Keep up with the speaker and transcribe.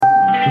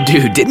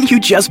Dude, didn't you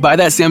just buy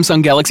that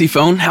Samsung Galaxy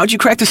phone? How'd you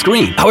crack the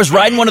screen? I was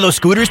riding one of those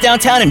scooters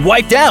downtown and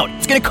wiped out.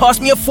 It's gonna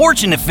cost me a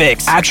fortune to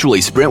fix.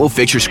 Actually, Sprint will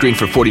fix your screen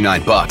for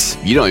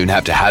 $49. You don't even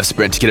have to have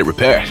Sprint to get it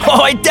repaired.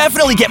 Oh, I'd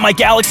definitely get my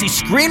Galaxy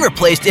screen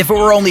replaced if it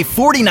were only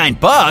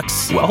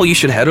 $49. Well, you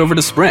should head over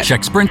to Sprint.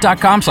 Check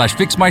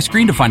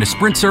sprint.com/fixmyscreen to find a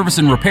Sprint service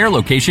and repair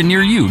location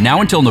near you.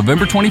 Now until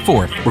November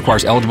 24th.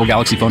 Requires eligible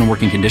Galaxy phone in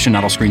working condition.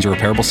 Not all screens are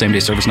repairable. Same-day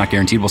service not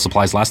guaranteed. While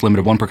supplies last.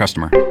 Limited one per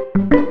customer.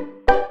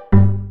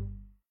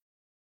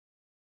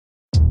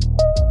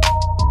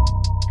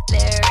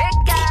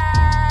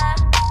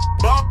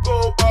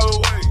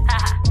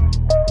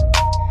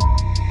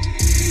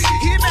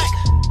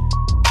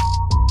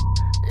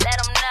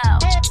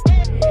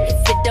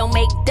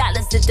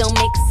 It don't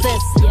make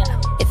sense, yeah.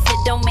 If it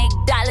don't make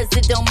dollars,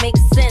 it don't make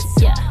sense,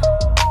 yeah.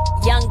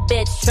 Young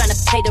bitch tryna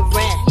pay the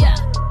rent, yeah.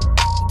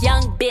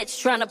 Young bitch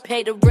tryna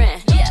pay the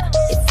rent, yeah.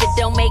 If it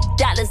don't make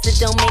dollars, it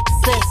don't make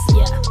sense,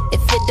 yeah.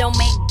 If it don't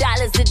make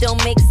dollars, it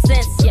don't make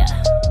sense, yeah.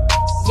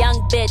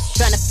 Young bitch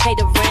tryna pay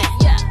the rent,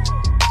 yeah.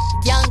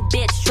 Young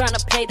bitch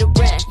tryna pay the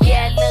rent,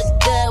 yeah. It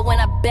look good when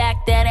I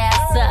back that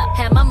ass up.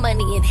 Have my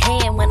money in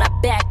hand when I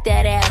back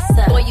that ass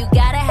up. Boy, you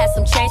gotta have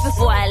some change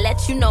before I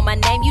let you know my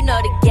name. You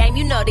know the game,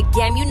 you know the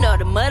game, you know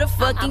the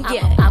motherfucking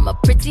game. I'm a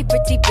pretty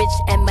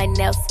bitch and my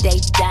nails stay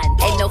done.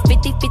 Ain't no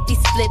 50-50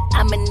 split,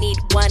 I'ma need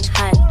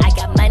 100. I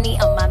got money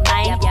on my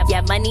mind,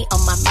 yeah, money on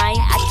my mind.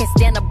 I can't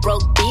stand a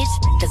broke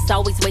bitch that's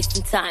always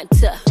wasting time,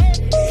 too.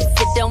 If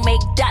it don't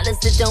make dollars,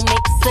 it don't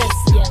make sense,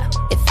 yeah.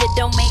 If it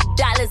don't make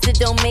dollars, it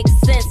don't make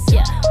sense,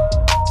 yeah.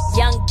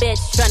 Young bitch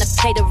tryna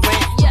pay the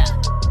rent, yeah.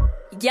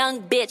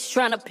 Young bitch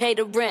tryna pay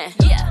the rent,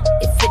 yeah.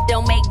 If it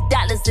don't make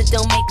dollars, it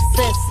don't make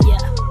sense, yeah.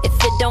 If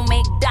it don't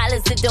make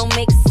dollars, it don't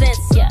make sense,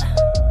 yeah.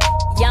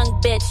 Young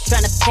bitch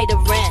tryna pay the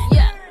rent,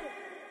 yeah.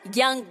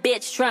 Young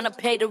bitch tryna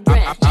pay the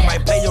rent. I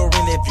might pay your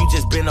rent if you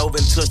just bend over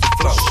and touch the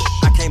floor.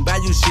 I can't buy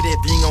you shit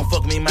if you ain't gon'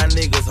 fuck me, my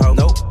niggas, ho.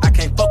 Nope. I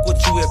can't fuck with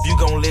you if you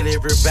gon' let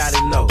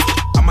everybody know.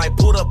 I might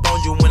put up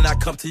on you when I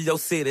come to your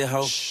city,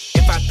 ho.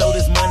 If I throw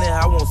this money,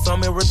 I want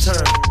some in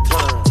return.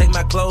 Take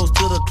my clothes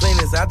to the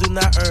cleaners, I do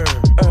not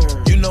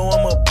earn. You know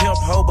I'm a pimp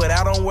hoe, but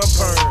I don't wear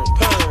perm.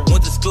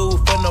 Went to school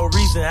for no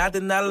reason, I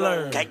did not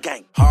learn.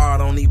 Gang.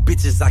 Hard on these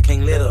bitches, I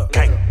can't let up.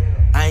 Gang.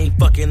 I ain't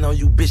fucking on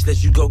you, bitch,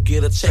 let you go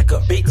get a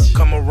checkup. Bitch,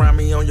 come around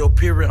me on your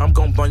period, I'm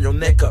gon' burn your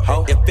neck up.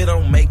 Ho. If it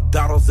don't make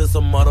dollars, it's a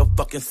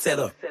motherfucking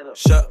setup.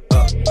 Shut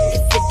up.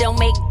 If it don't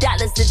make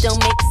dollars, it don't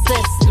make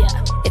sense,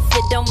 yeah. If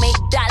it don't make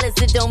dollars,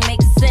 it don't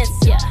make sense,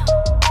 yeah.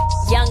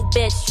 Young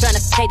bitch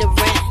tryna pay the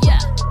rent, yeah.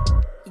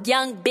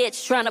 Young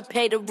bitch tryna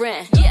pay the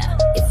rent, yeah.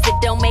 If it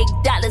don't make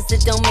dollars,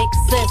 it don't make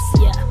sense,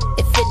 yeah.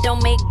 If it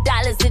don't make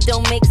dollars, it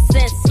don't make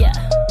sense, yeah.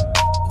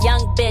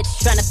 Young bitch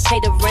tryna pay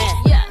the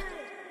rent, yeah.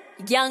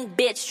 Young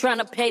bitch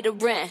tryna pay the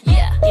rent,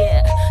 yeah.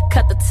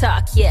 Cut the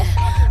talk, yeah.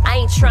 I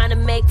ain't tryna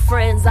make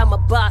friends, I'm a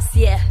boss,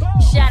 yeah.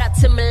 Shout out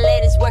to my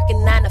ladies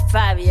working 9 to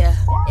 5, yeah.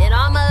 And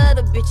all my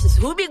other bitches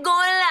who be going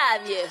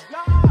live, yeah.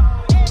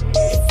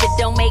 If it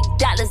don't make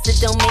dollars, it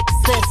don't make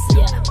sense,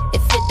 yeah.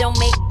 If it don't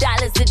make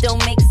dollars, it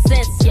don't make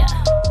sense, yeah.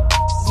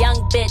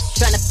 Young bitch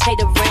tryna pay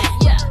the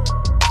rent, yeah.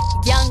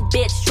 Young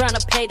bitch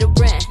tryna pay the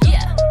rent,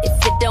 yeah.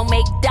 If it don't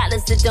make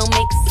dollars, it don't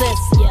make sense,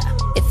 yeah.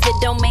 If it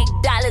don't make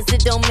dollars,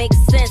 it don't make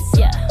sense,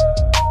 yeah.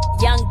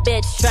 Young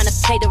bitch tryna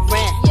pay the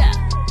rent, yeah.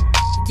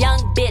 Young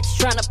bitch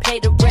tryna pay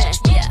the rent,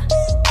 yeah.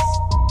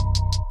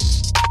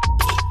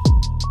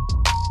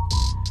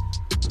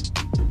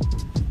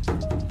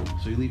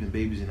 So you leaving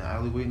babies in the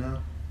alleyway now?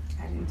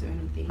 I didn't do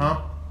anything.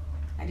 Huh?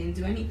 I didn't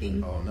do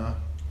anything. Oh, no?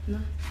 No.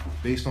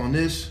 Based on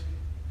this,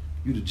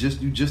 you just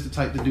the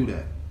type to do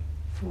that.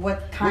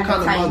 What kind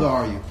of type? mother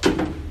are you?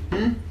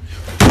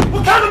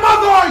 What kind of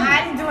mother are you?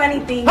 I didn't do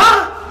anything.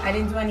 Huh? I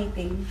didn't do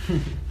anything.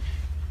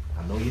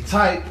 I know you're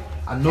tight.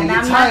 I know and you're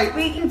I'm tight. not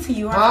speaking to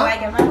you Huh? until I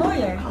get my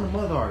lawyer. What kind of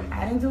mother are you?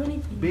 I didn't do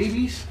anything.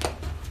 Babies?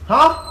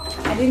 Huh?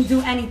 I didn't do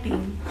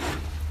anything.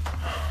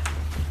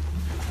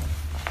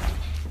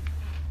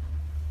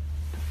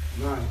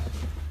 Nice.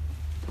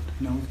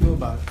 Now we feel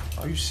about it.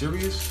 Are you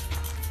serious?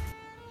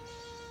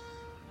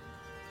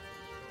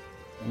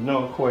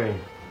 No, Quay.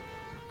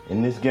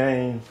 In this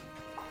game,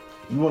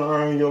 you want to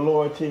earn your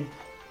loyalty,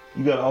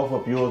 you got to offer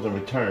up yours in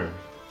return.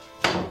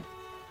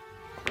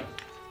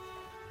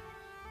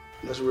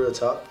 That's real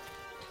talk.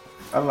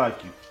 I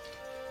like you.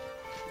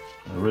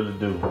 I really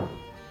do.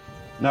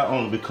 Not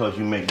only because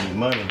you make me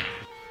money,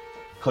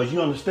 because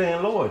you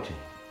understand loyalty.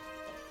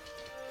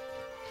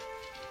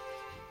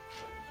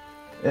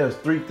 There's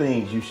 3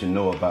 things you should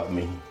know about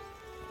me.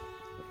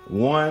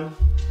 1,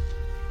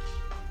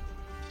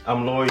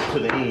 I'm loyal to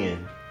the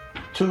end.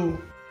 2,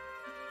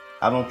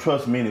 I don't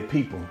trust many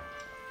people.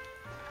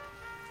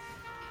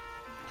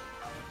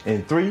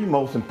 And 3,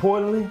 most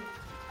importantly,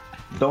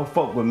 don't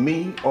fuck with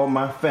me or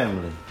my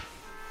family.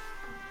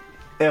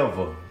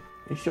 Ever.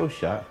 It's your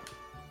shot.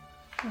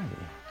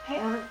 Hey,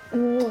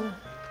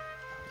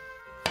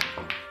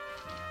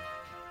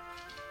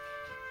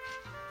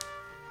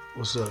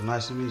 What's up?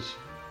 Nice to meet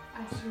you.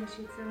 Nice to meet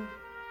you too.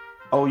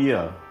 Oh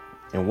yeah,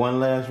 and one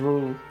last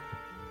rule,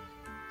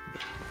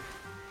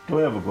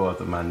 Don't ever go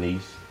after my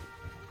niece,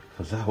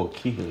 because I will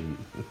kill you.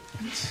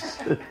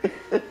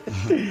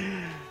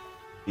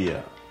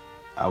 Yeah,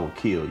 I will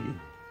kill you.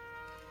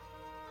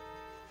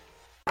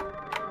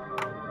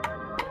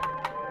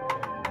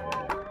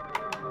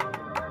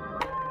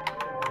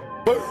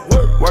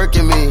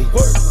 Working me,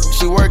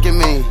 she working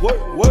me,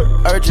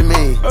 urging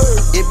me,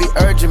 it be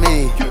urging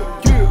me.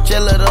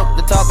 Chill it up,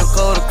 the top and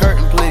close the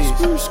curtain, please.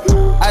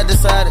 I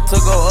decided to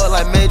go up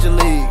like Major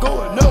League.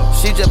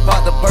 She just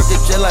popped the Perky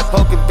just like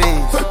poking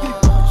beans.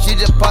 She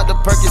just popped the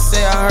Perky,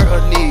 say I hurt her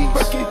knees.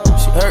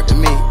 She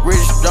hurting me,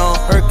 Rich Stone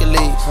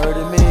Hercules.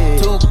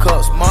 2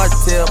 cups,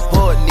 Martell,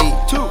 pour it neat.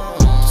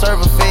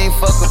 Serve a fiend,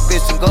 fuck a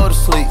bitch and go to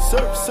sleep.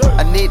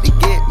 I need to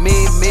get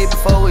me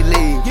before we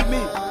leave.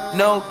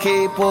 No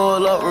key,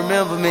 pull up,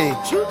 remember me.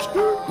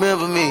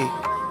 Remember me,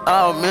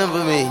 oh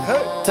remember me.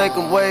 Take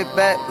 'em way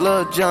back,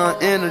 Lil Jon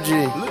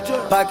energy.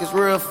 Pockets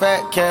real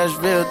fat,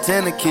 Cashville,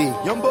 Tennessee.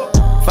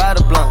 Fire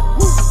the blunt,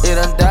 it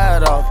done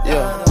died off,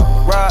 yeah.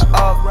 Ride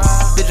off,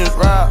 bitches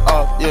ride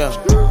off, yeah.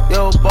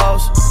 Yo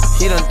boss,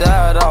 he done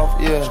died off,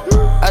 yeah.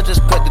 I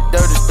just cut the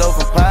dirty stove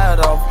and pied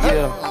off,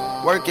 yeah.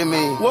 Working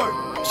me,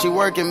 she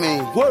working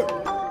me,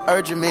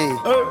 urging me,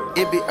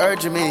 it be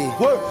urging me.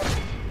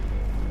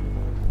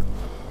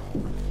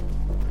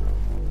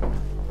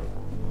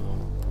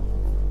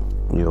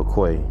 Yo,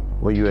 Quay,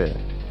 where you at?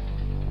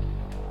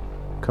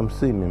 Come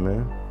see me,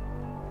 man.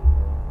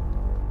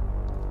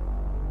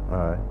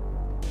 Alright.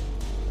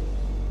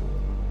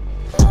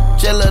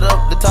 Chill it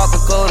up, the top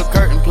and close the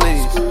curtain,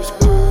 please.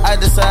 I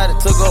decided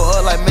to go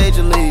up like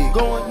Major League.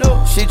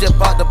 She just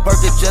popped the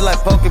Perky just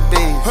like poking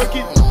beans.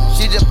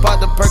 She just popped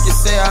the Perky,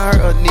 say I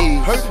hurt her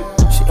knees.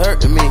 She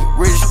hurting me,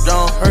 Rich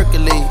Stone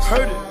Hercules.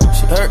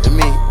 She hurting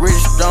me,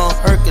 Rich Stone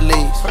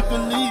Hercules.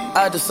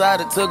 I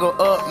decided to go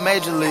up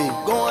Major League.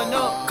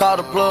 Call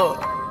the plug,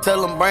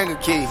 tell them bring a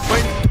key.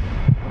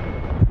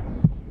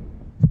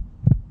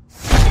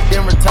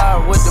 Then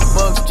retire with the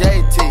Bucks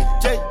JT.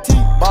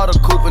 Bought a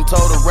coupe and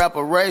told a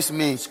rapper race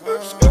me.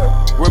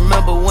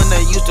 Remember when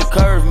they used to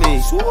curve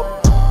me?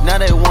 Now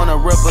they wanna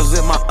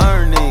represent my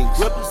earnings.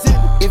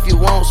 If you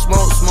won't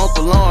smoke, smoke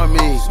alarm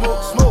me.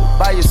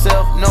 By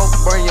yourself, no,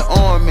 burn your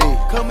army.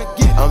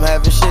 I'm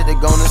having shit that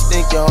gonna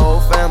stink your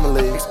whole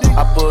family.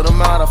 I put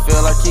them out, I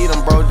feel like he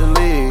done broke the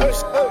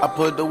leaves. I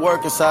put the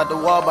work inside the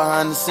wall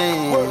behind the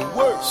scenes.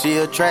 She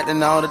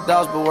attracting all the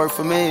dogs but work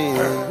for me.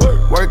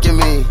 Working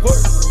me,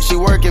 she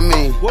working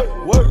me,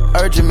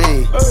 urging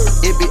me,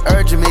 it be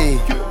urging me.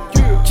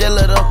 Chill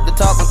it up, the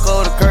top and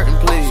close the curtain,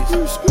 please.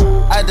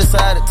 I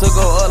decided to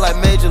go up like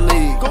Major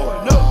League.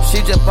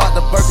 She just popped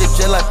the Perky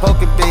just like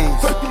poking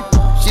beans.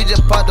 She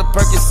just popped the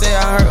Perky, say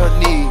I hurt her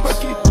knees.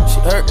 She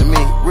hurting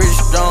me, Rich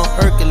Stone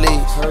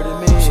Hercules.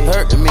 She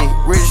hurting me,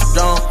 Rich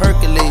Stone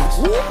Hercules.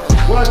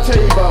 What I tell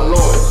you about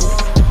loyalty?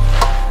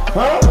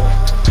 Huh?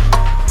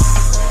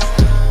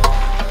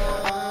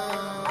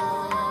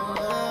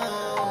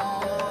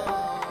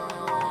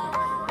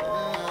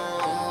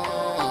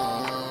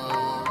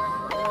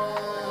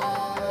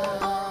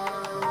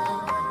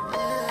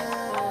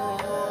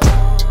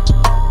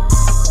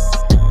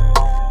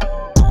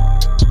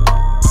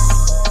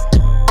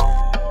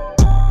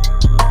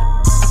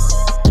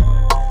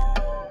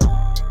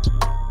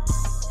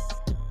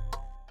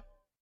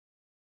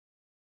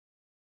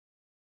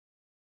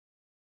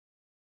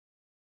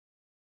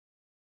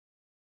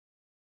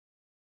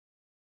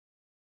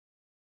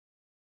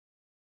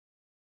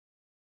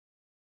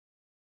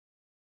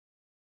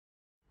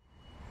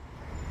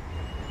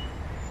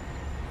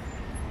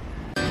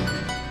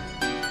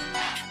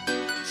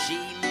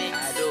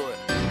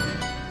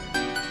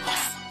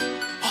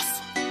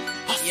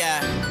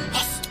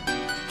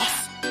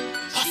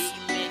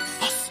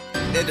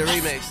 The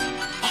remix.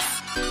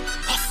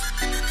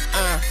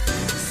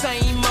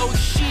 Same old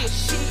shit,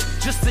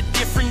 just a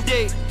different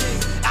day.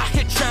 Out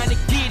here trying to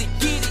get it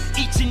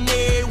each and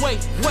every way.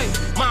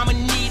 Mama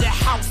need a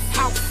house,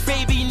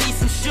 baby need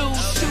some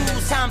shoes.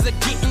 Times are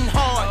getting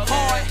hard.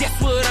 That's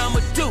what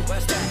I'ma do.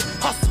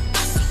 Hustle,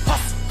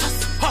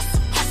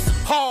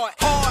 hard,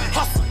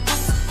 hustle,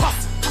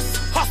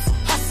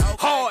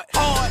 hard,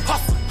 hard.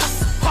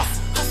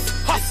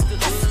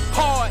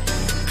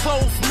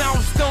 Closed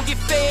mouths don't get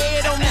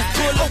fed on this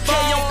bullet.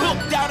 Okay, I'm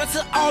booked out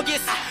until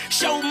August.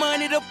 Show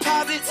money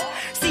deposits.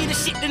 See the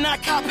shit that I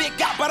cop it.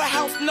 Got by the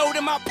house note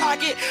in my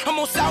pocket. I'm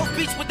on South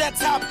Beach with that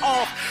top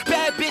off.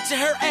 Bad bitch and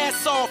her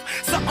ass off.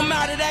 Something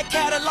out of that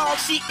catalog.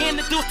 She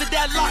introduced to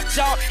that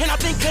lockjaw. And I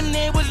think her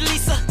name was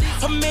Lisa.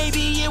 Or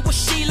maybe it was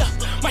Sheila.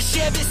 My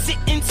Chevy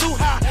sitting too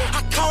high.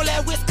 I call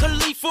that Wiz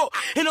Khalifa.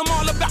 And I'm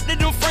all about the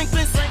them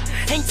Franklins.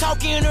 Ain't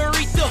talking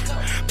Aretha.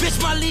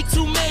 Bitch, my league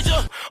too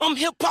major. I'm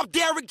hip-hop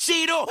Derek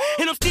Jeter.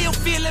 And I'm still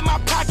feeling my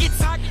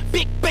pockets.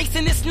 Big bass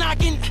in this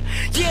knocking.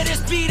 Yeah, this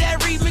be that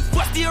remix.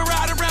 But still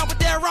ride around with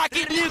that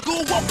rocket.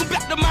 Nigga, welcome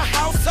back to my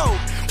household.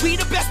 We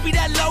the best, be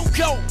that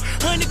logo.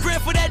 100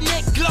 grand for that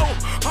neck glow.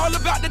 All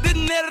about the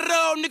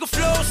dinero. Nigga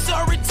flow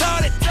so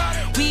retarded.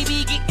 We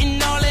be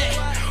getting all that.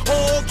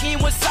 Oh, King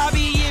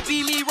Wasabi and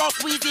Billy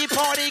Ross. We did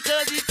party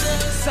cause it's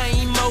the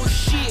same old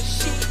shit.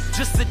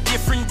 just a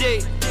different day.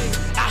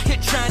 Out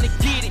here trying to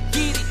get it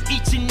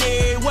each and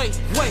every way.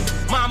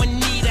 Mama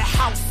need a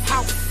house,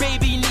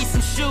 baby need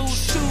some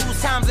shoes.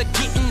 Times are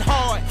getting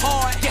hard.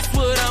 Guess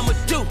what I'ma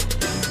do?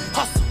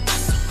 Hustle,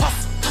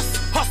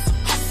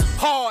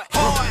 hard,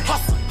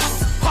 hustle.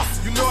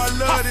 You know I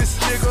love this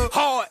nigga.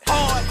 Hard,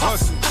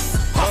 hustle.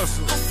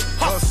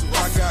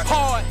 I got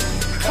hard.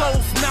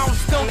 Closed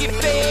mouths don't get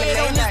fed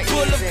on this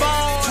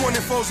boulevard.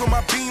 24s on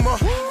my Beamer.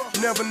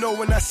 Never know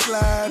when I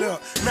slide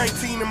up.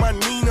 19 in my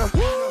Nina.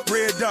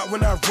 Red dot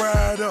when I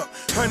ride up.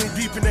 100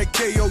 deep in that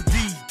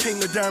KOD.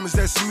 King of diamonds,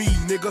 that's me,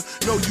 nigga.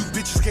 No, you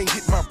bitches can't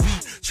hit my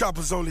beat.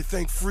 Choppers only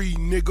think free,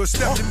 nigga.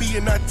 Step to me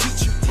and I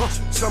teach you.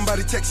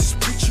 Somebody Texas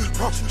preacher.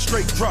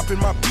 Straight dropping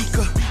my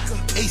beaker.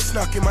 Ace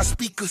knocking my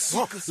speakers.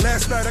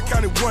 Last night I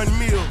counted 1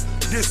 meal.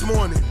 This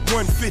morning,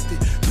 150.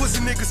 Pussy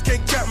niggas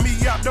can't count me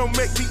out. Don't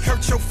make me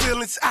hurt your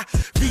feelings. I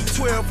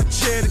V12 for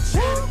jetted.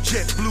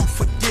 Jet blue,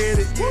 forget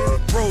it.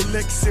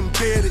 Rolex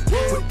embedded.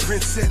 With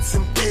princess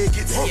and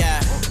bigots.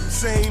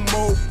 Same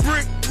old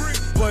brick,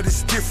 but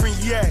it's different,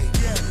 yeah,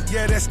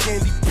 that's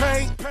candy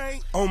paint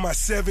on my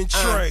 7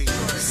 tray.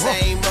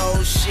 Same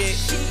old shit,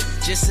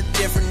 just a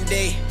different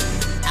day.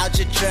 Out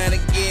here trying to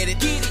get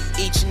it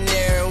each and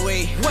every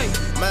way.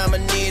 Mama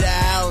need a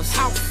house,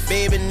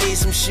 baby need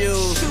some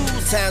shoes.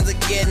 Times are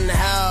getting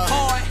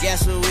hard.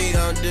 Guess what we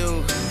gon'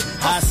 do?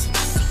 Hustle,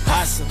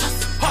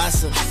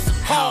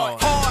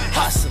 hard.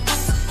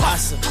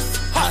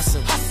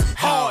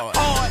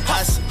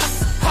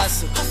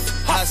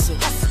 Hustle,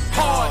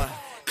 hard.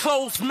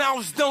 Closed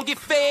mouths don't get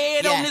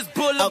fed on this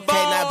boulevard.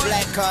 Okay, now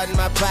black card in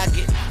my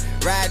pocket.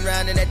 Riding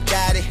around in that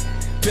Gotti.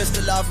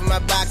 Pistol off in my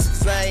box,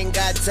 cause I ain't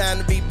got time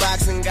to be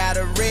boxing. Got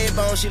a red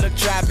bone, she look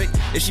tropic.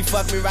 If she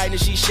fuck me right, then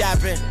she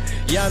shopping.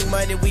 Young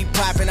money, we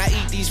poppin'. I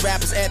eat these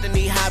rappers,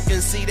 Anthony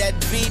Hopkins. See that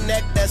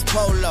V-neck, that's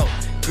polo.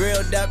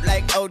 Grilled up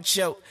like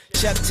Ocho.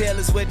 Chuck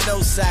Taylors with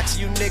no socks.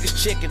 You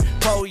niggas chicken,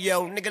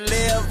 pollo. Nigga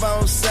live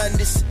on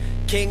Sundays.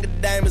 King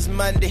of Diamonds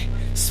Monday.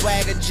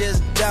 Swagger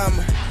just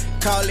dumber.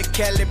 Call it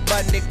Kelly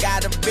Bundy.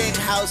 Got a big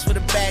house with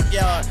a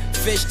backyard.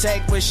 Fish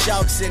tank with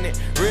sharks in it.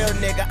 Real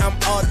nigga, I'm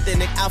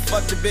authentic. I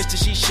fuck the bitch till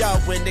she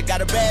sharp-winded.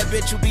 Got a bad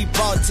bitch who be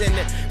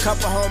bartending.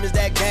 Couple homies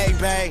that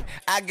gangbang.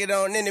 I get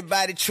on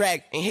anybody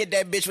track and hit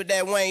that bitch with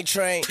that Wayne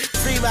train.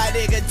 Free my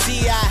nigga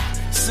T.I.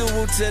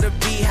 Suwu to the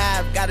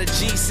beehive. Got a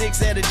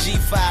G6 and a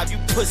G5. You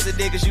pussy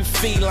niggas, you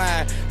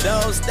feline.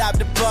 Don't stop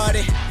the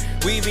party.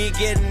 We be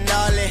getting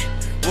all it.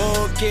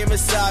 Whoa,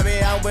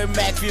 Kemosabe, I'm with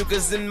Mac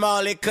Fucus and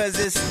Marley. Cause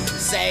it's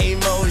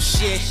same old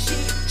shit,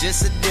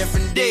 just a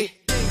different day.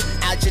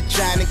 Out here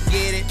trying to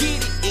get it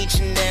each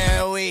and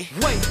every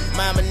way.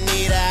 Mama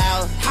need a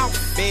house,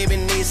 baby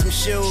need some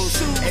shoes.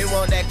 They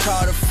want that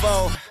Carter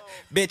 4,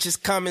 bitches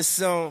coming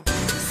soon.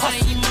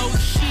 Same old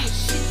shit,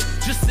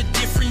 just a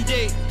different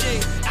day.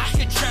 Out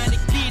here trying to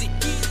get it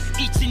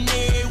each and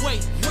every way.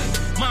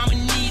 Mama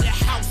need a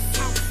house,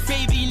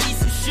 baby need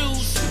some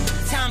shoes.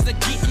 Times are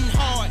getting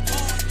hard.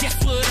 Guess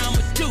what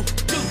I'ma do?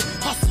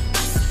 Hustle,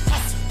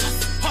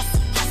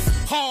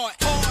 hard,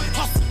 hustle,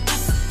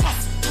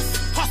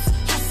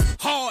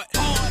 hard,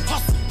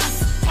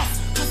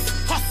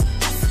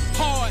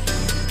 hard.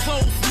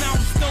 Closed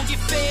mouths don't get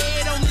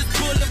fed on this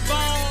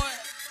boulevard.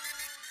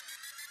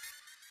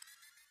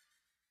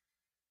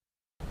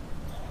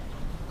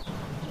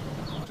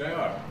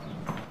 JR,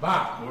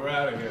 Bob, we're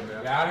out of here,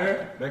 man. You out of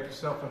here? Make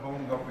yourself at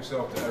home, help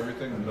yourself to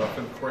everything, and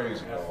nothing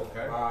crazy,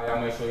 okay? Y'all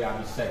make sure y'all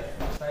be safe.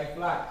 Safe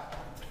flight.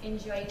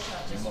 Enjoy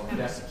yourself. Just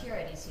remember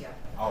security's here.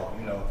 Oh,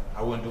 you know,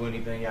 I wouldn't do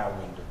anything y'all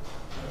wouldn't do.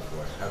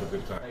 Have a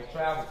good time. Safe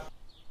travel.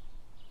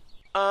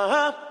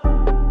 Uh-huh.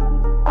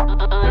 I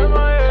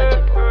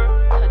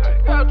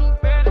got two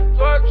bitches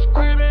twerking,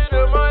 screaming,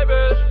 that's my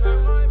best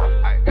friend.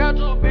 I got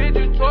two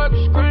bitches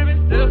twerking,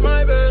 screaming, that's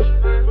my best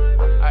friend.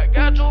 I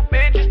got two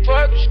bitches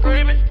twerking,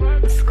 screaming.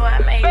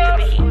 Squad made the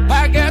beat.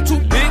 I got two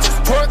bitches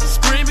twerking,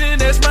 screaming,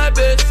 that's my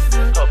best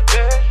friend.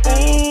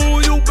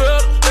 Ooh, you better.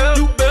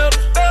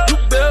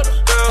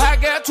 I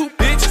got two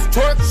bitches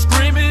twerking,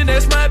 screaming,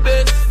 that's my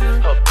best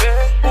friend.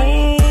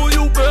 Ooh,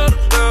 you better.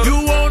 You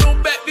want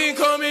them back, then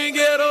come and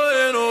get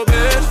her and her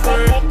best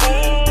friend.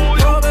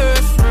 Her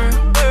best friend.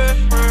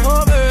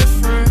 Her best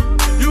friend.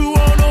 You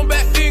want them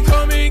back, then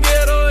come and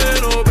get her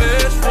and her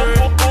best friend.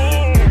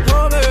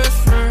 Her best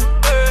friend.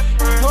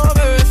 Her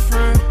best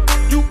friend.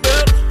 You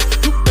better.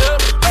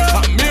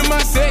 I'm in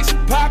my section,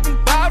 popping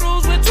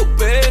bottles with two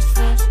best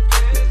friends.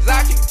 'Cause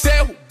I can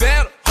tell who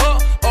better, her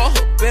or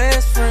her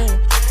best friend.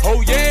 Oh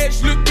yeah,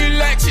 she looking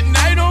like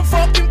tonight I'm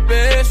fucking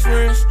best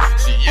friends.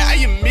 She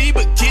eyeing me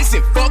but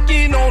kissing,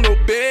 fucking on her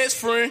best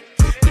friend.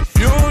 If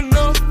you don't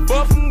know,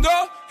 fucking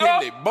go.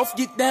 And they both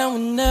get down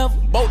whenever.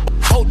 Both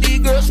these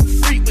girls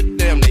are free with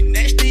them. They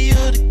nasty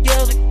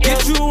together.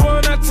 Get you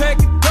one, I take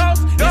it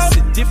close. It's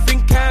a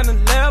different kind of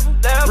level.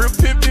 Real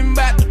pimpin'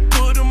 bout to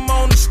put them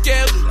on the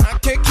scale. I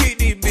can't keep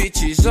these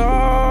bitches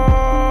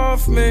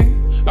off me.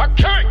 I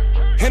can't.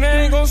 And I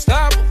ain't gon'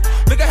 stop her.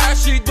 Look at how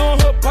she doing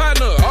her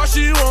partner. All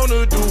she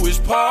wanna do is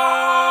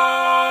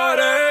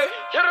party.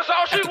 Yeah, that's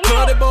all she want. At the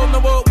club, they both know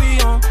what we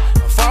on.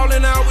 I'm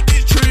falling out with these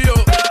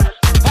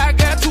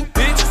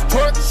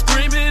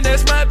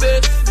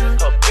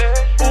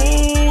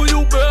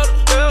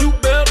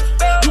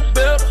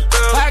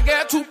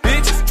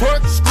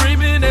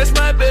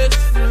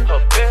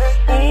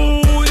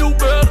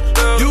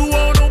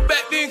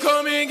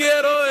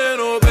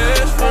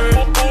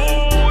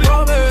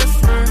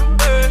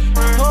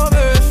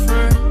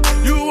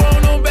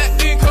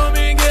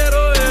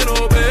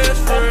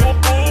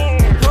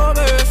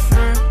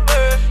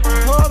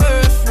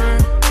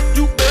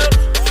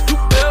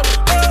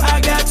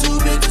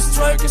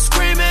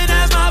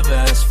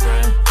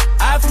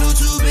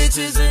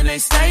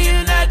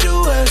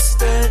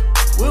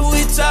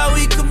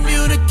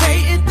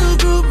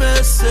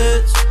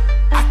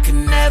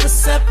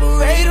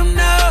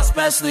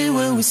especially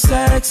when we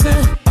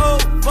sexin'. Oh,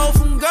 both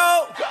from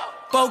go.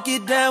 Both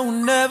get down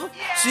whenever.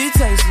 She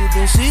takes it,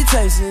 then she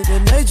takes it,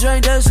 and they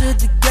drink that shit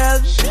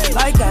together.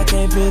 Like I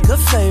can't pick a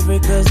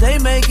favorite, cause they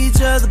make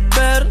each other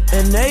better.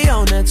 And they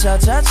on that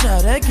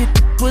cha-cha-cha, that get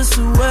the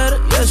pussy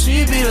wetter. Yeah,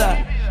 she be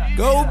like,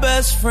 go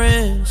best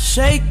friend,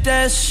 shake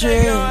that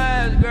shit.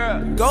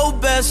 Go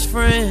best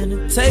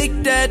friend,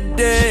 take that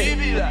dick.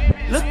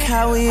 Look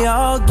how we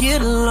all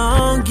get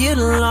along, get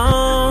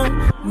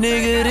along.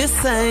 Nigga,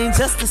 this ain't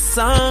just a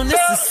song, this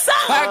is a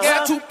song. I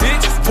got two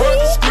bitches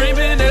twerk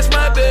screaming, that's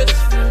my best.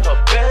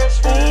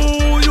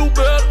 Ooh, you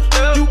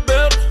better, you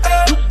better,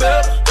 you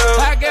better.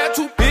 I got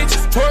two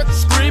bitches twerk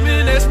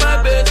screaming, that's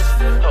my best.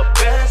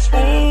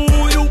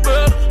 Ooh, you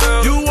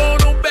better. You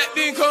want no back,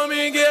 then come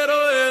and get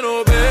her and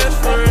her best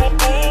friend.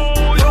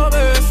 Ooh, your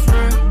best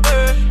friend,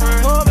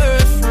 her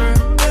best friend.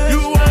 You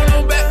want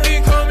no back,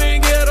 then come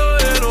and get her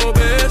and her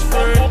best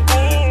friend.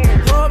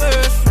 Her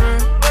best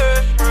friend,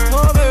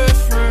 her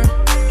best friend.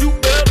 You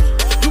better,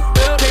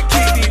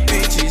 can't keep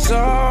these bitches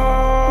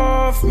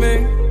off me.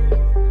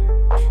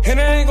 And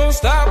I ain't gon'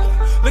 stop her.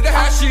 Look at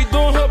how she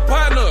doing her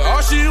partner.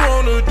 All she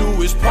wanna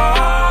do is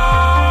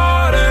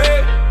party.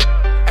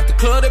 At the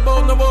club, they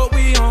both know what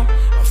we on.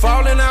 I'm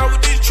falling out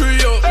with this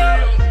trio.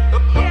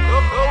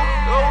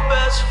 Go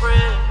best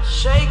friend,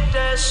 shake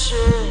that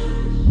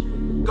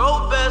shit.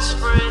 Go best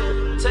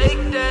friend,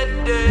 take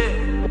that dick.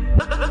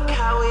 Look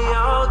how we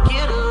all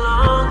get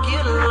along,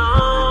 get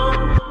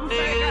along.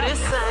 Nigga,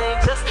 this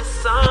ain't just a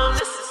song,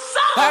 this is a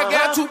song. I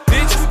got two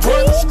bitches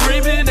twerk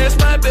screaming, that's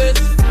my best.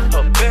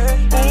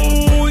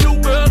 Ooh, you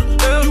better,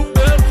 you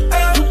better,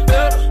 you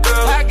better.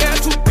 I got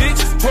two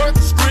bitches twerk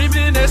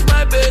screaming, that's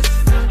my best.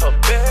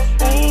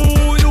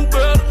 Ooh, you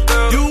better.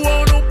 You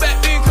want no back,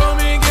 then come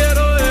and get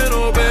her and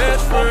her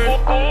best friend.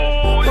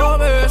 Her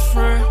best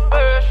friend,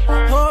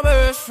 her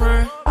best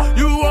friend.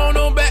 You want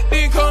no back,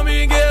 then come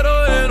and get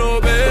her and her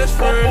best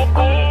friend.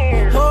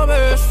 Her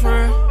best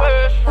friend,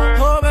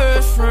 her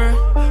best friend.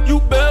 You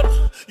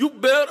better, you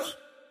better.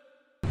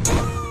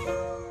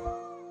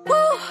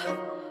 Woo,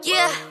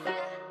 yeah.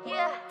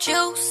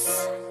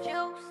 Juice,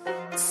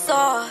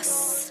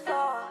 sauce,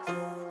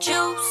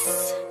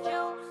 juice,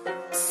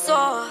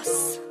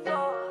 sauce.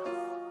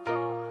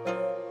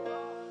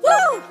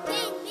 Woo!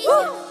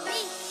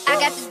 I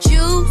got the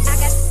juice, I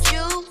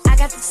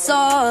got the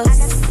sauce.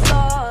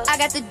 I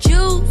got the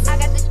juice, I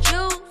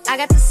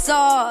got the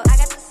sauce.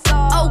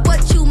 Oh,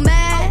 what you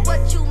mad?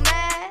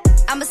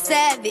 I'm a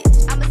savage.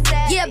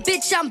 Yeah,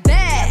 bitch, I'm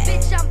bad.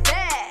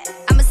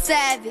 I'm a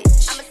savage.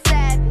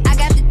 I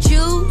got the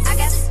juice, I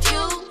got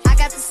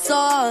the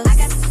sauce.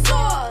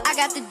 I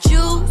got the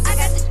juice,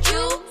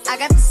 I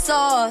got the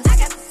sauce.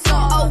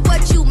 Oh,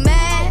 what you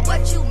mad?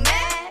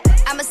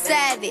 I'm a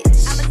savage.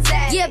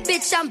 Yeah,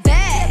 bitch, I'm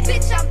bad.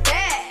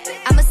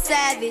 I'm a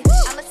savage.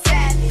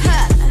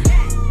 Huh.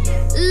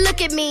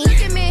 Look at me.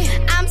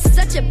 I'm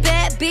such a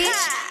bad bitch.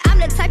 I'm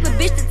the type of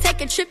bitch to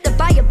take a trip to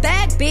buy a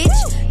bag,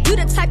 bitch. You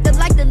the type that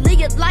like to live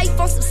your life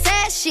on some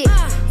sad shit.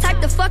 Type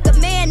to fuck a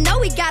man,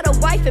 know he got a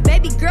wife, and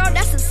baby girl,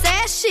 that's some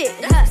sad shit.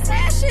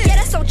 Yeah,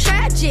 that's so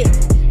tragic.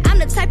 I'm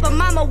the type of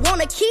mama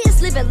want her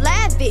kids living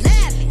lavish.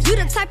 You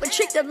the type of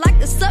trick that like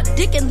to suck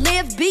dick and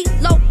live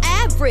below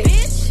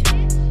average.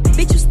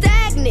 Bitch, you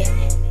stagnant.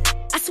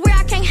 I swear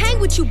I can't hang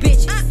with you,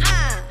 bitches.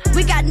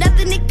 We got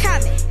nothing in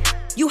common.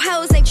 You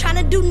hoes ain't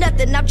tryna do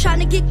nothing. I'm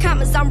tryna get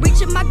comments. I'm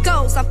reaching my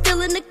goals. I'm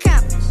feeling the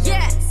comments.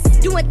 Yes.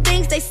 Doing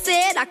things they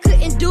said I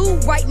couldn't do.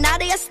 Right now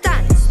they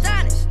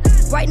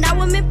astonished. Right now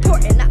I'm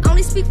important. I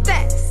only speak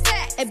facts.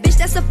 And bitch,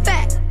 that's a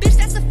fact.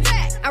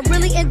 I'm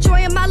really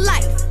enjoying my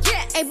life.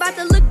 Ain't about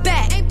to look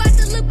back.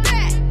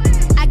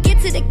 I get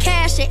to the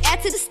cash and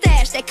add to the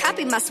stash. They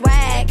copy my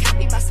swag.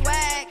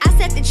 I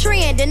set the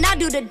trend and I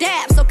do the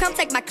dab. So come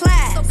take my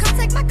class.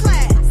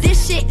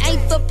 This shit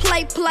ain't for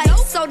play.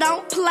 So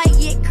don't play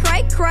it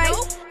cray.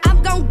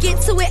 I'm gon'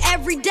 get to it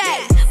every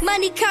day.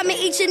 Money coming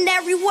each and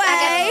every way. I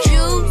got the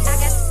juice,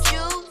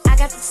 I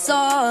got the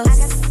sauce.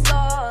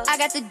 I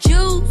got the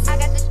juice, I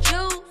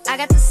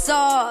got the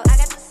sauce.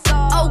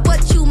 Oh,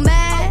 what you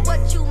mad?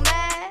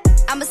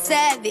 I'm a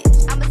savage.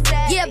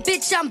 Yeah,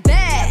 bitch, I'm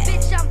bad.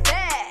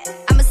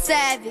 I'm a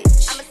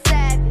savage.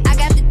 I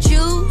got the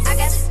juice, I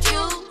got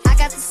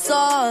the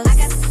sauce.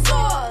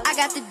 I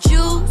got the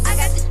juice,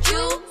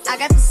 I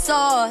got the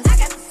sauce.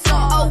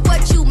 Oh,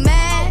 what you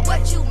mad?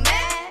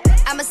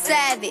 I'm a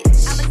savage.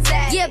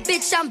 Yeah,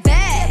 bitch, I'm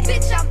bad.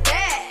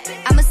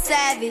 I'm a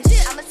savage.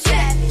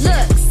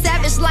 Look,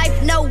 savage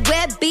life, no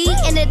web beat,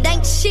 and it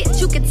ain't shit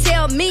you can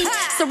tell me.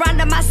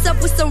 Surrounding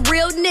myself with some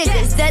real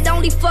niggas that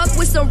only fuck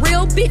with some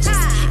real bitches.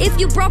 If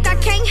you broke, I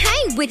can't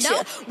hang with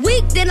you.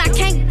 Weak, then I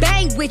can't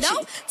bang with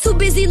you. Too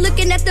busy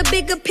looking at the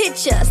bigger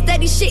picture.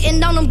 Steady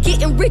shitting on them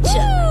getting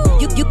richer.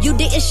 You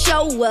didn't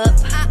show up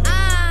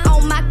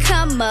on my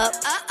come up,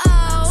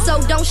 so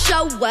don't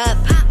show up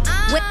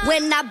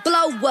when I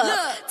blow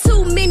up.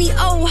 Too many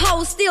old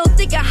hoes still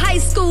thinking high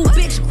school,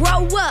 bitch,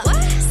 grow up.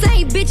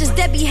 Same bitches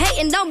that be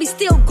hating on me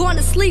still going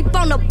to sleep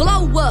on the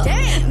blow up.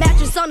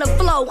 Mattress on the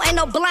floor, ain't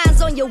no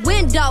blinds on your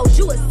windows.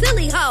 You a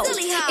silly hoe.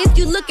 If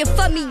you looking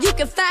for me, you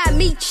can find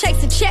me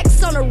chasing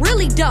checks on a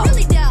really dope.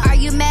 Are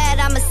you mad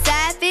I'm a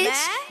savage?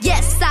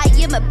 Yes, I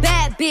am a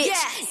bad bitch.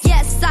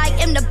 Yes, I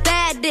am the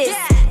baddest.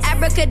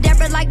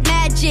 Abracadabra like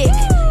magic.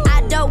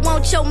 I don't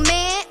want your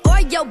man or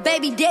your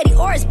baby daddy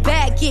or his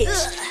baggage.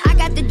 I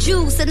got the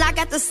juice and I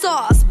got the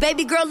sauce.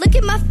 Baby girl, look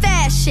at my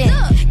fashion.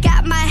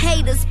 Got my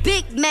haters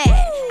big mad.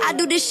 I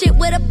do this shit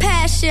with a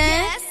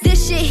passion.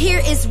 This shit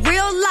here is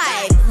real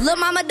life. Lil'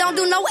 mama don't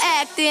do no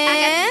acting.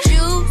 I got the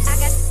juice. I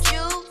got the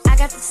juice. I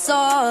got the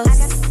sauce. I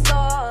got the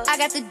sauce. I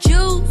got the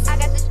juice. I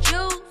got the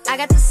juice. I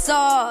got the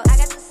sauce. I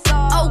got the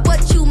sauce. Oh,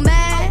 what you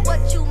mad? Oh,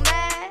 what you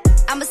mad?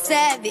 I'm a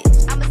savage.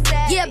 I'm a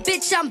savage. Yeah,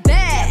 bitch, I'm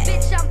bad. Yeah,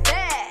 bitch, I'm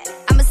bad.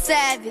 I'm a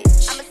savage.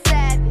 I'm a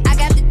savage. I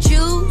got the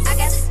juice. I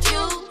got the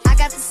juice. I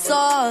got the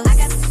sauce. I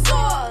got the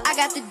sauce. I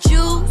got the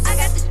juice. I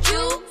got the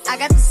juice. I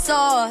got the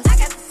sauce. I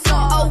got the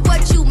sauce. Oh,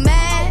 what you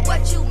mad? Oh,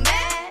 what you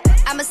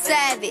mad? I'm a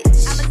savage.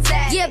 I'm a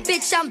savage. Yeah,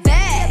 bitch, I'm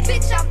bad. Yeah,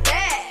 bitch, I'm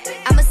bad.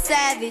 I'm a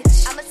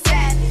savage. I'm a savage.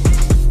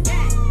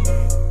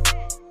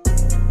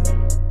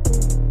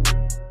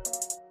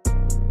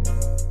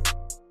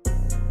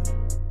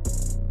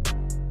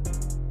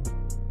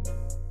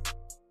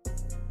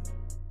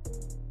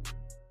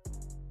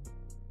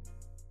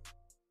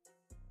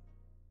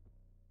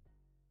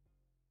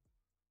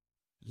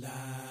 La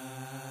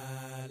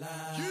la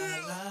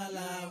la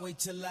la, wait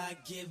till I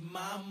get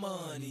my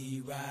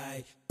money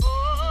right.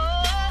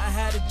 I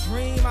had a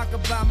dream I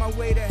could buy my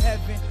way to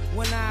heaven.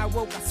 When I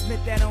awoke, I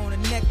spent that on a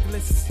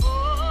necklace.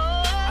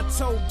 I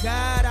told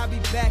God I'll be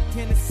back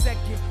in a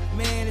second.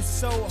 Man, it's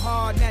so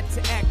hard not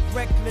to act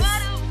reckless.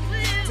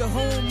 To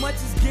whom much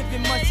is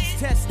given, much is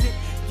tested.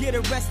 Get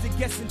arrested,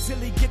 guess until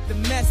he get the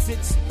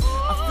message.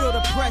 I feel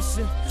the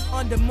pressure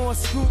under more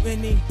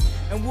scrutiny.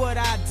 And what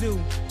I do,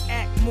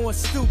 act more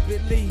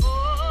stupidly.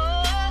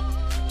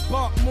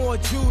 Bought more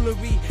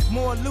jewelry,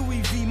 more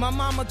Louis V. My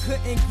mama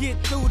couldn't get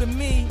through to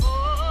me.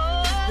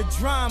 The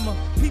drama,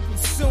 people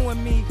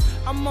suing me.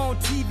 I'm on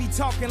TV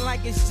talking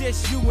like it's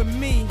just you and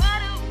me.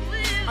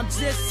 I'm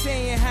just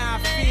saying how I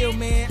feel,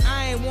 man.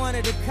 I ain't one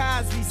of the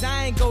Cosbys,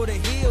 I ain't go to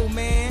Hill,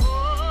 man.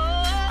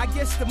 I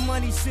guess the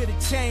money should've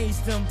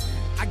changed them.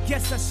 I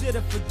guess I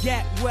should've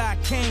forgot where I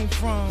came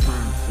from.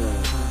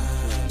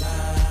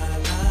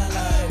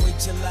 Wait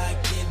till I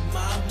get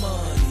my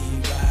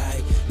money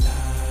right. La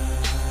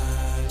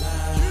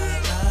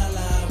la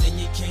la, and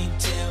you can't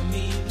tell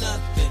me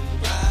nothing,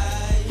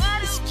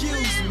 right?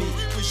 Excuse me,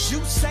 was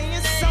you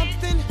saying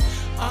something?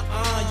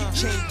 You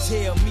can't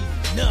tell me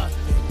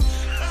nothing.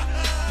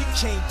 You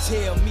can't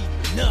tell me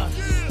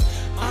nothing.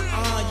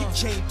 You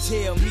can't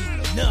tell me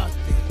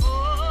nothing.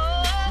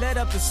 Let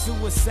up the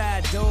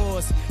suicide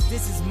doors.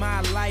 This is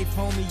my life,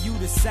 homie, you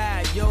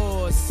decide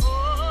yours.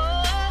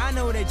 I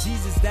know that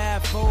Jesus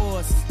died for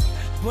us,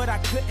 but I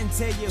couldn't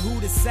tell you who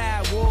the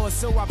side was.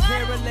 So I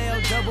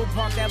parallel double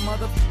park that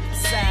motherfucker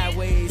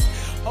sideways.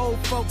 Old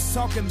folks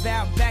talking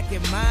about back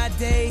in my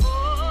day,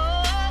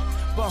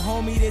 but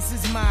homie, this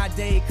is my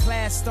day.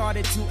 Class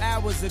started 2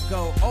 hours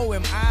ago. Oh,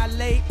 am I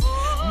late?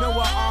 No,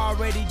 I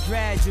already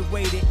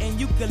graduated, and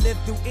you could live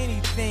through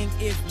anything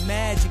if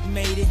magic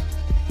made it.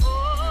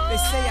 They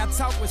say I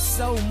talk with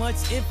so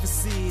much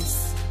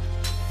emphasis.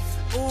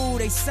 Ooh,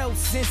 they so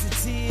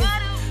sensitive.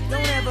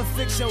 Don't ever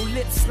fix your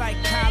lips like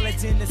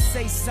collagen to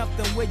say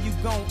something where you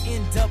gon'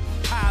 end up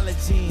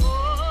apologizing.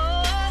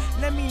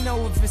 Let me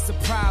know if it's a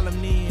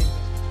problem then.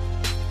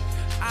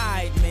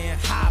 Alright, man,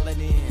 holler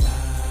then.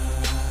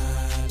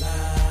 La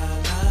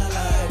la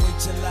la, wait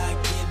till I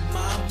get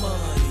my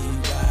money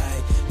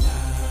right.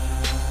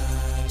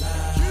 La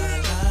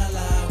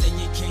la, and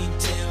you can't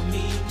tell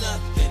me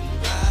nothing,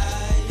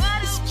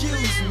 right?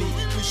 Excuse me,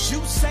 was you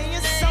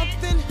saying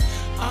something?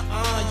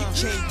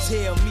 You can't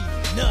tell me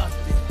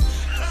nothing.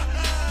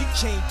 You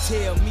can't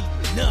tell me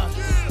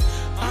nothing.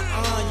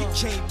 You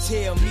can't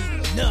tell me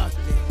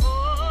nothing.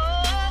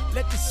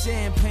 Let the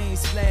champagne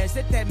splash,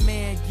 let that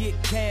man get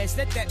cash,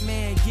 let that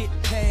man get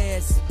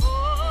past.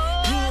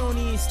 He don't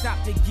even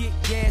stop to get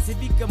gas. If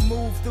he could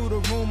move through the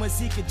rumors,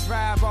 he could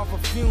drive off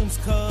of fumes,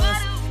 cuz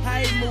how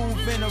he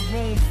move in a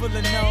room full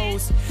of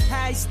no's,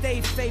 how he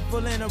stay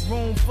faithful in a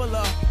room full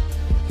of.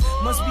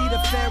 Must be the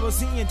pharaohs,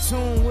 he in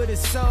tune with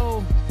his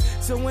soul.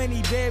 So when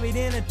he buried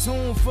in a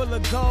tomb full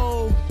of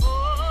gold,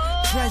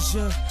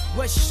 treasure,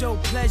 what's your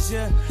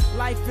pleasure?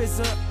 Life is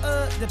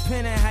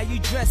depending how you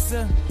dress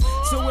her.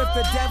 So if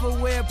the devil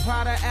wear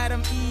Prada,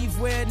 Adam, Eve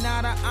wear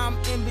nada, I'm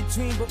in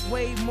between but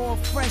way more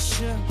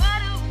fresher,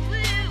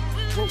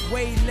 with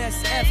way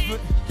less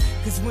effort.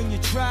 Cause when you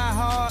try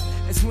hard,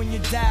 it's when you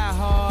die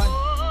hard.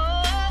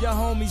 Your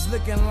homies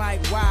looking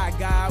like, why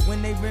God?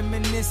 When they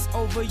reminisce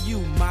over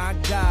you, my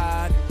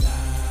God.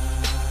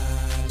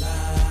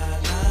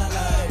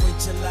 Wait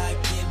till I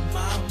get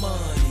my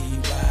money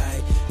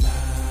right.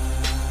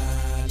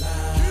 La,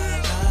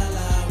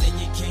 and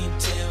you can't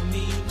tell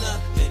me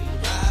nothing,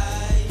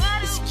 right?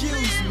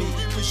 Excuse me,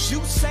 was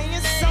you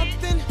saying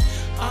something?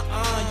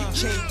 You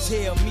can't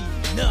tell me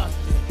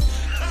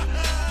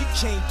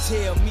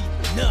tell me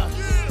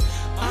nothing.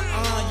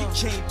 You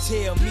can't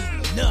tell me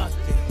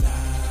nothing. La,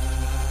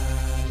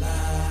 la,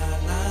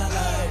 la,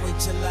 la. Wait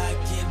till I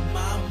get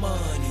my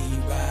money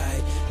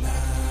right. La,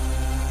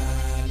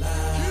 la,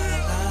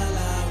 la,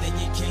 la. Then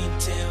you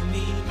can't tell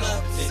me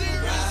nothing,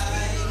 right?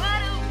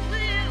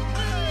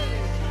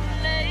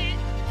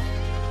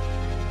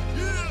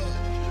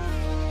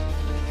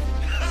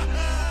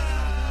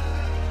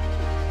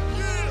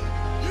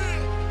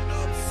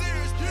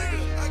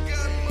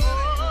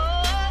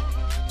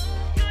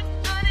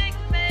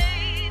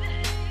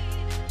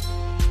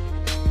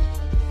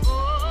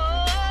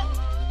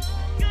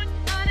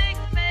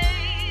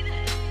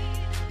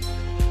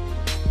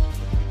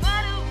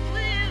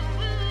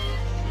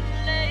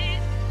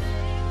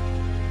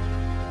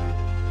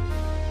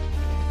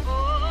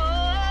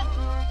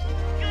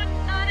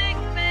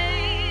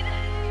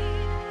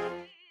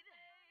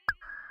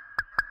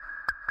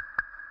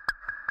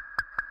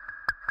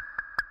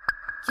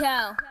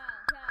 Yo,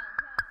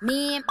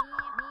 man.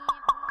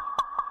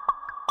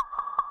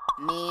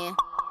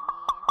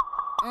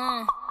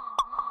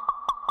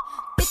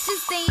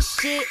 Bitches ain't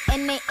shit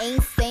and they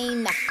ain't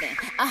saying nothing.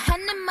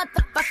 100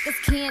 motherfuckers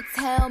can't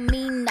tell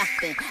me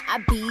nothing. I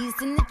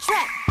bees in the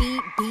trap,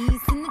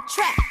 bees in the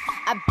trap.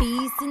 I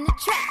bees in the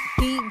trap,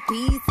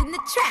 bees in the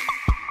trap.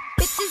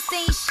 Bitches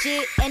ain't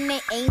shit and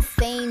they ain't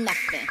saying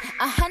nothing.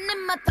 100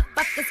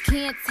 motherfuckers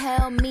can't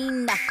tell me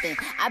nothing.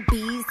 I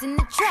bees in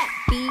the trap,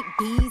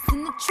 bees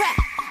in the trap.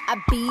 I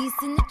bees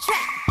in the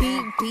trap,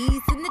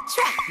 bees in the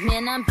trap.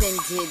 Man, I'm been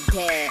did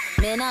that.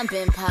 Man, I'm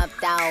been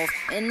popped off.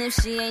 And if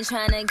she ain't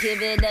tryna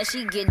give it up,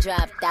 she get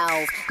dropped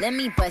off. Let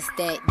me bust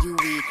that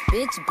UE,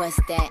 bitch, bust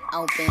that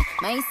open.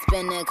 Might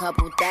spend a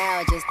couple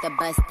thou just to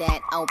bust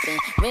that open.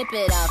 Rip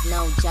it off,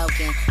 no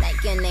joking.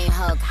 Like your name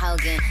Hulk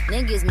Hogan.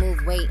 Niggas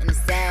move weight in the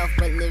south,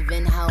 but live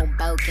in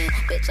Hoboken.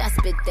 Bitch, I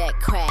spit that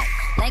crack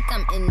like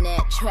I'm in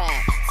that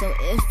trap. So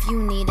if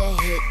you need a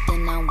hit,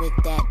 then I'm with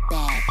that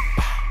bag.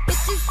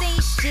 Bitches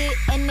ain't shit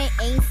and they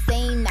ain't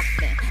saying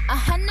nothing.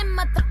 100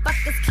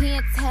 motherfuckers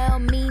can't tell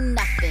me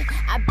nothing.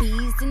 I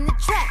bees in the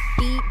trap,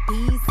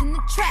 bees in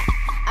the trap.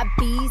 I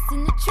bees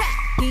in the trap,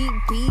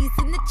 bees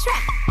in the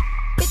trap.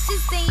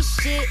 Bitches ain't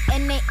shit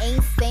and they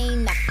ain't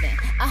saying nothing.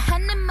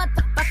 100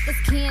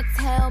 motherfuckers can't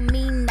tell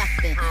me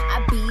nothing.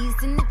 I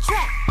bees in the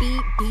trap,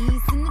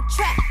 bees in the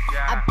trap.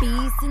 I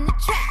bees in the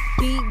trap,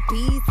 bees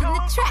in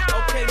the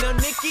trap. Okay, now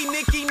Nikki.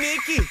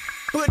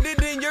 Put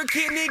it in your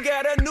kidney,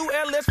 got a new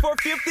LS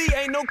 450.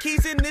 Ain't no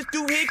keys in this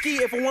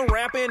doohickey. If I want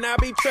rapping, I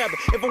be trapping.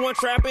 If I want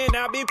trapping,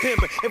 I be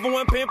pimping. If I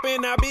want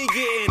pimping, I be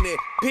getting it.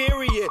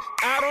 Period.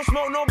 I don't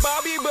smoke no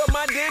Bobby, but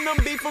my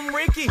denim be from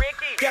Ricky.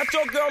 Got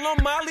your girl on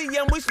Molly,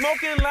 and we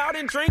smoking loud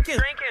and drinking.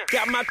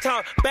 Got my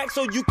top back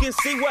so you can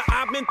see what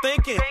I've been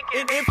thinking.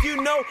 And if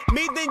you know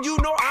me, then you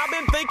know I've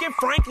been thinking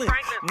Franklin.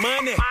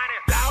 Money,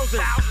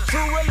 thousands,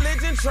 true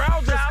religion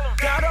trousers.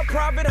 Got a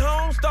private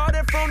home,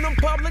 started from them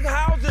public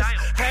houses.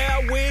 Hair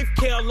weave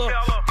killer,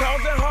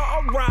 causing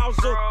her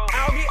arousal.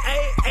 Audi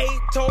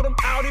A8, told him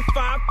Audi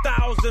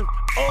 5000.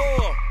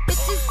 Oh.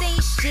 Bitches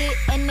ain't shit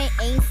and they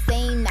ain't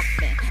saying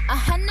nothing.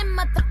 100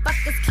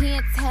 motherfuckers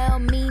can't tell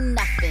me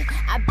nothing.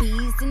 I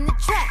bees in the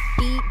trap,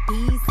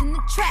 bees in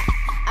the trap.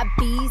 I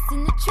bees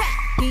in the trap,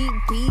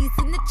 bees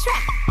in the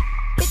trap.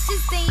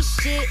 Bitches ain't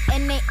shit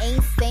and they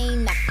ain't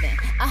saying nothing.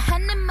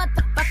 100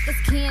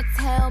 motherfuckers can't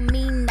tell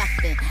me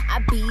nothing. I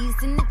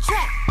bees in the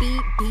trap,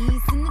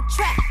 bees in the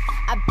trap.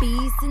 I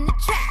bees in the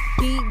trap,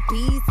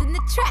 bees in the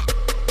trap.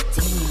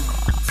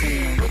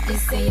 Damn, what they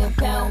say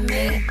about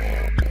me?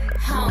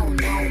 I don't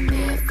know,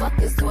 man. Fuck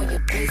is on your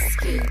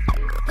biscuit.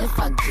 If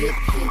I get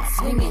hit,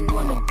 swinging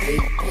on a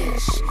big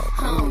bitch.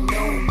 I don't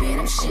know, man.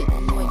 I'm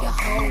shitting on your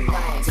whole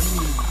life.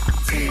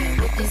 Damn,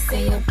 what they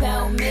say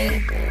about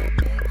me?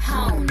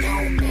 I don't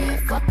know, man.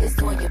 Fuck is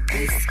on your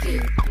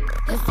biscuit.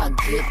 If I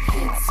get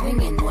hit,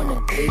 swinging on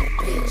a big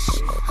bitch.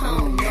 I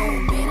don't know,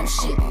 man. I'm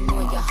shitting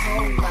on your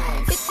whole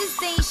life.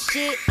 Bitches ain't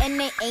shit and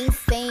they ain't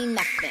saying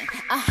nothing.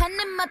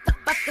 100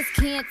 motherfuckers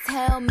can't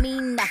tell me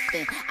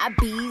nothing. I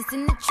bees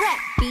in the trap,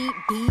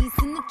 bees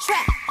in the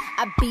trap.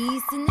 I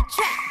bees in the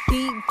trap,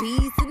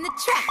 bees in the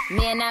trap.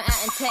 Man, I'm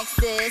out in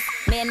Texas.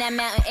 Man, I'm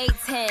out in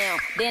A-Town.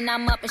 Then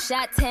I'm up in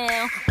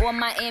Chi-Town or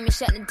Miami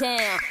shutting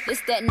down.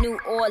 It's that New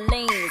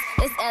Orleans.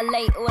 It's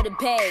LA or the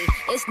Bay.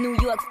 It's New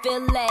York,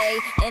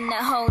 Philly, and the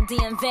whole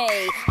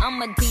DMV.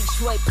 I'm a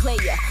Detroit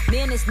player.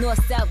 Man, it's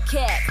North-South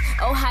Cat.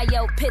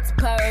 Ohio,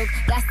 Pittsburgh.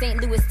 Got St.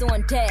 Louis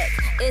on deck.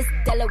 It's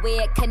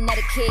Delaware,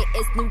 Connecticut.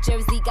 It's New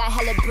Jersey, got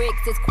hella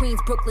bricks. It's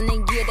Queens, Brooklyn,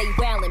 and yeah, they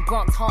wildin'.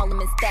 Bronx, Harlem,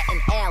 and Staten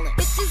Island.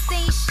 Bitches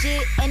ain't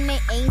shit and they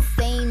ain't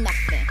saying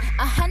nothing.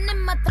 100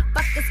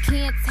 motherfuckers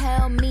can't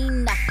tell me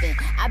nothing.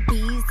 I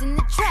bees in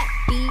the trap,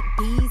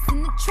 bees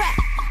in the trap.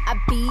 I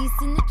bees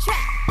in the trap,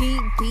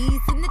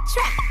 bees in the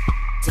trap.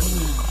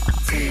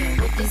 Damn,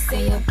 what they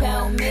say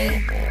about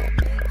me?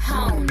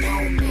 I don't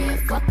know, man.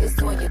 Fuck is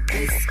on your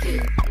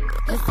biscuit.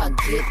 If I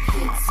get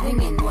hit,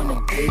 swinging on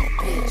a big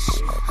bitch.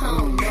 I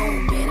don't know,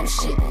 man. I'm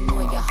shitting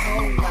on your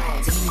whole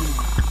life.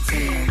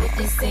 Damn, what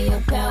they say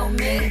about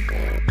me?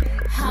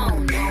 I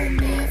don't know,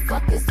 man.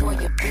 Fuck is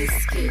on your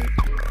biscuit.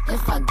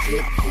 If I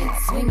get hit,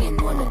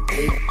 swinging on a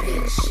big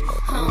bitch.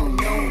 I don't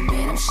know,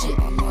 man. I'm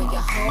shitting on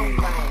your whole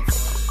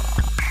life.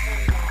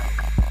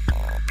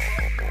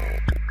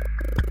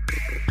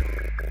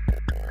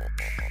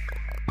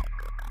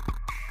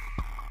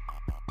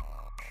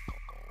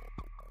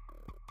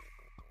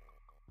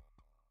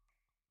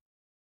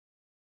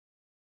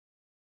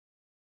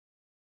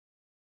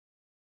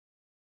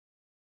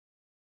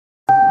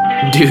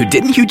 Dude,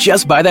 didn't you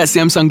just buy that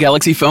Samsung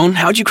Galaxy phone?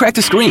 How'd you crack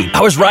the screen?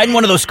 I was riding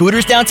one of those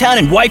scooters downtown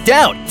and wiped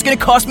out. It's gonna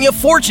cost me a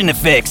fortune to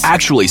fix.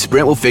 Actually,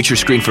 Sprint will fix your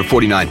screen for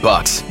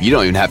 $49. You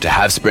don't even have to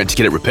have Sprint to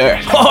get it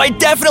repaired. Oh, I'd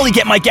definitely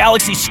get my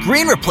Galaxy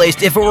screen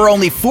replaced if it were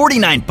only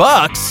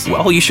 $49.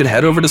 Well, you should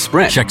head over to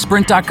Sprint. Check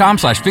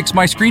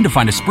sprint.com/fixmyscreen to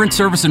find a Sprint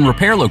service and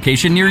repair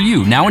location near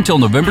you, now until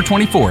November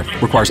 24th.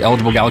 Requires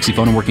eligible Galaxy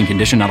phone and working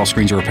condition. Not all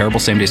screens are repairable.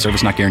 Same-day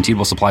service not guaranteed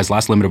while supplies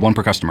last. Limited one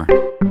per customer.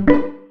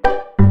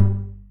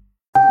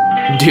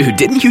 Dude,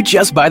 didn't you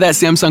just buy that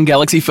Samsung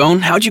Galaxy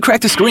phone? How'd you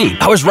crack the screen?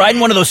 I was riding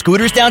one of those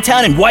scooters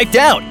downtown and wiped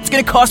out. It's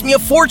gonna cost me a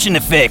fortune to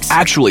fix.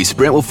 Actually,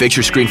 Sprint will fix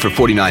your screen for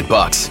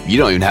 $49. You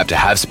don't even have to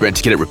have Sprint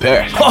to get it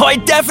repaired. Oh,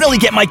 I'd definitely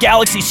get my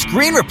Galaxy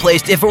screen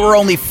replaced if it were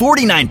only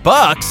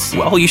 $49.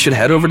 Well, you should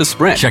head over to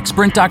Sprint. Check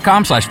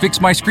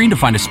sprint.com/fixmyscreen to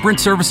find a Sprint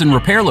service and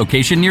repair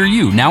location near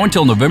you, now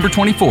until November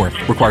 24th.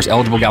 Requires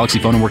eligible Galaxy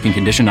phone and working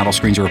condition. Not all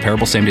screens are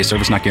repairable. Same-day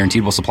service not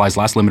guaranteed while supplies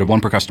last. Limited one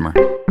per customer.